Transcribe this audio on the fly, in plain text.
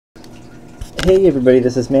Hey everybody,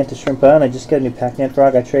 this is Manta Shrimpa, and I just got a new Pac-Man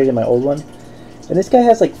frog. I traded my old one. And this guy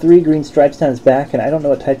has like 3 green stripes down his back, and I don't know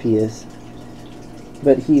what type he is.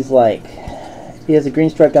 But he's like, he has a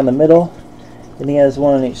green stripe down the middle, and he has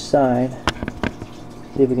one on each side.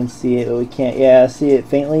 See if we can see it, but we can't. Yeah, see it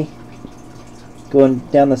faintly? Going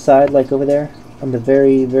down the side, like over there, on the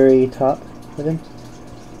very, very top of him.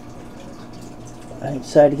 On each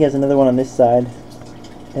side, he has another one on this side.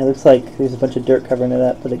 And it looks like there's a bunch of dirt covering it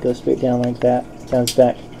up, but it goes straight down like that, down his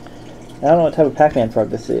back. I don't know what type of Pac-Man frog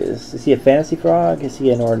this is. Is he a fantasy frog? Is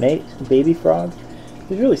he an ornate baby frog?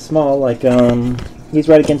 He's really small, like, he's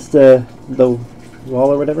right against the wall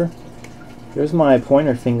or whatever. There's my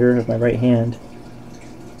pointer finger of my right hand.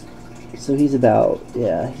 So he's about,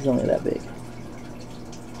 yeah, he's only that big.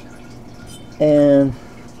 And,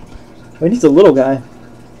 I mean, he's a little guy.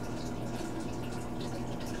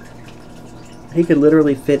 He could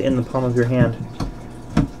literally fit in the palm of your hand.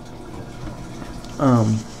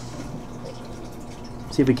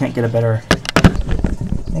 See if we can't get a better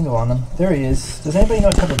angle on him. There he is. Does anybody know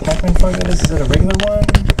what type of Pac-Man frog that is? Is that a regular one?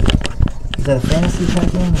 Is that a fantasy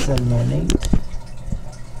Pac-Man? Is that an ornate?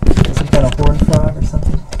 Some kind of horn frog or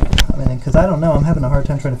something? I mean, because I don't know. I'm having a hard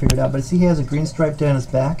time trying to figure it out. But see, he has a green stripe down his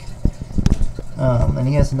back. And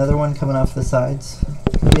he has another one coming off the sides.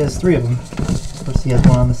 He has 3 of them. Of course, he has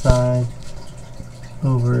one on the side.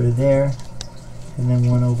 Over there, and then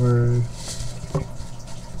one over,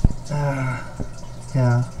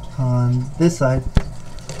 yeah, on this side.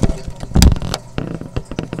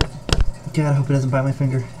 God, I hope it doesn't bite my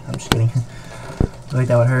finger. I'm just kidding. I think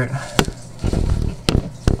that would hurt.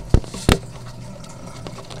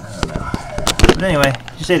 I don't know. But anyway,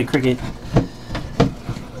 just ate a cricket.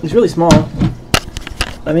 He's really small.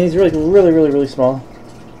 I mean, he's really small.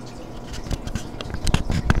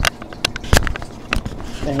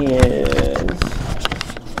 And he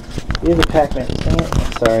is a Pac-Man.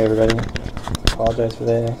 Sorry everybody, apologize for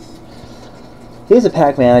this. He is a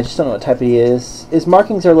Pac-Man, I just don't know what type he is. His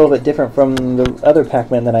markings are a little bit different from the other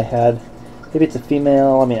Pac-Man that I had. Maybe it's a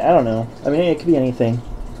female, I mean, I don't know. I mean, it could be anything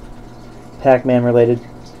Pac-Man related.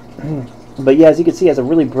 But yeah, as you can see, he has a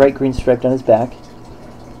really bright green stripe down his back.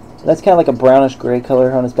 That's kind of like a brownish gray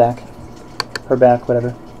color on his back. Her back,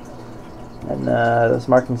 whatever. And those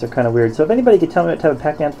markings are kind of weird. So if anybody could tell me what type of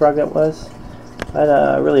Pac-Man frog that was,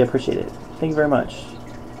 I'd really appreciate it. Thank you very much.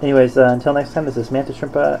 Anyways, until next time, this is Manta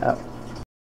Shrimpa out.